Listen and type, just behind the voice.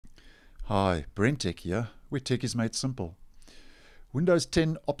Hi, BrenTech here, where tech is made simple. Windows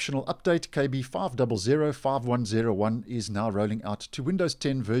 10 optional update KB5005101 is now rolling out to Windows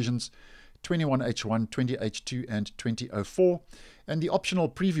 10 versions 21H1, 20H2 and 2004, and the optional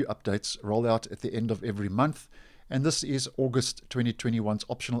preview updates roll out at the end of every month, and this is August 2021's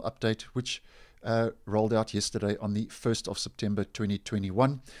optional update, which rolled out yesterday on the 1st of September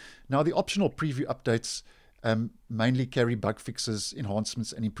 2021. Now the optional preview updates mainly carry bug fixes,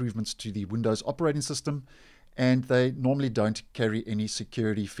 enhancements and improvements to the Windows operating system, and they normally don't carry any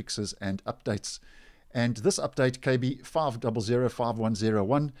security fixes and updates. And this update,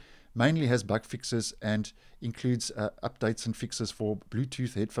 KB5005101, mainly has bug fixes and includes updates and fixes for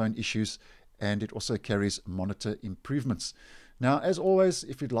Bluetooth headphone issues, and it also carries monitor improvements. Now, as always,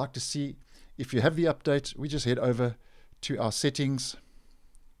 if you'd like to see if you have the update, we just head over to our settings,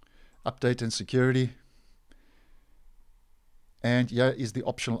 update and security. And here is the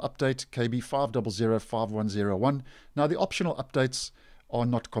optional update, KB5005101. Now, the optional updates are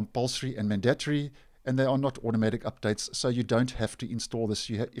not compulsory and mandatory, and they are not automatic updates, so you don't have to install this.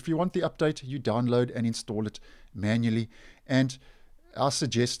 If you want the update, you download and install it manually. And I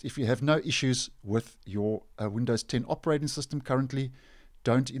suggest, if you have no issues with your Windows 10 operating system currently,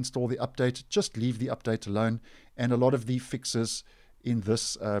 don't install the update, just leave the update alone. And a lot of the fixes in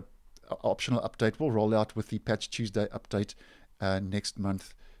this optional update will roll out with the Patch Tuesday update next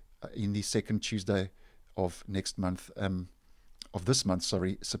month, in the second Tuesday of next month,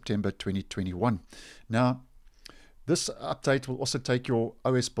 September 2021. Now, this update will also take your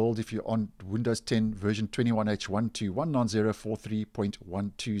OS build, if you're on Windows 10 version 21H1, to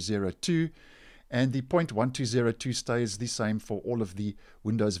 19043.1202, and the 0.1202 stays the same for all of the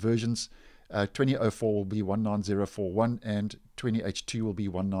Windows versions. 2004 will be 19041 and 20H2 will be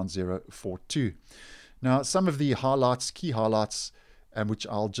 19042. Now, some of the highlights, key highlights, which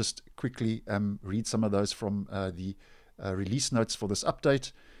I'll just quickly read some of those from the release notes for this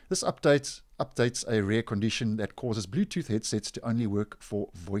update. This update updates a rare condition that causes Bluetooth headsets to only work for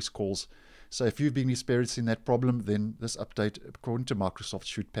voice calls. So if you've been experiencing that problem, then this update, according to Microsoft,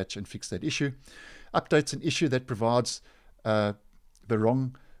 should patch and fix that issue. Updates an issue that provides the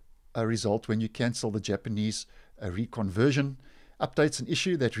wrong result when you cancel the Japanese reconversion. Updates an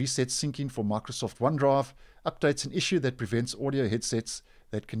issue that resets syncing for Microsoft OneDrive. Updates an issue that prevents audio headsets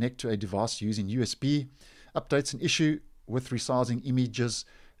that connect to a device using USB. Updates an issue with resizing images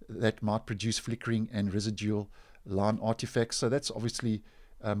that might produce flickering and residual line artifacts. So that's obviously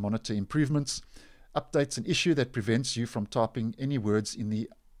monitor improvements. Updates an issue that prevents you from typing any words in the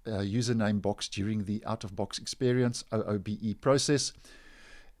username box during the out-of-box experience OOBE process.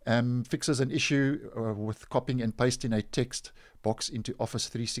 Fixes an issue with copying and pasting a text box into Office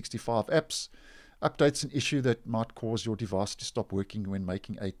 365 apps. Updates an issue that might cause your device to stop working when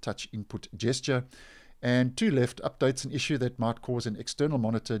making a touch input gesture. And to left, updates an issue that might cause an external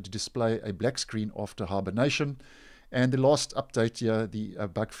monitor to display a black screen after hibernation. And the last update here, the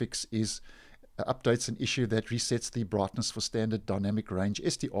bug fix, is updates an issue that resets the brightness for standard dynamic range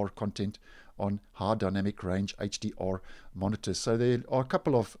SDR content on high dynamic range HDR monitors. So there are a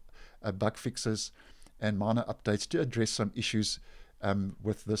couple of bug fixes and minor updates to address some issues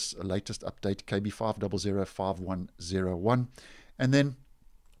with this latest update, KB5005101. And then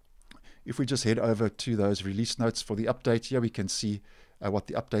if we just head over to those release notes for the update, here we can see what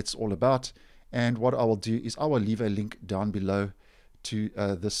the update's all about. And what I will do is I will leave a link down below to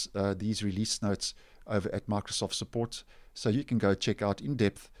these release notes over at Microsoft Support, so you can go check out in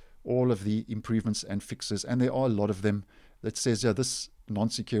depth all of the improvements and fixes, and there are a lot of them. That says this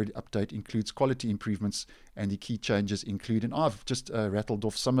non-security update includes quality improvements, and the key changes include, and I've just rattled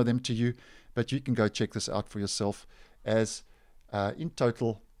off some of them to you, but you can go check this out for yourself. As in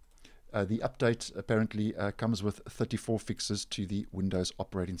total, the update apparently comes with 34 fixes to the Windows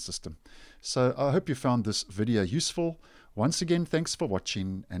operating system. So I hope you found this video useful. Once again, thanks for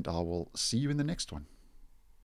watching, and I will see you in the next one.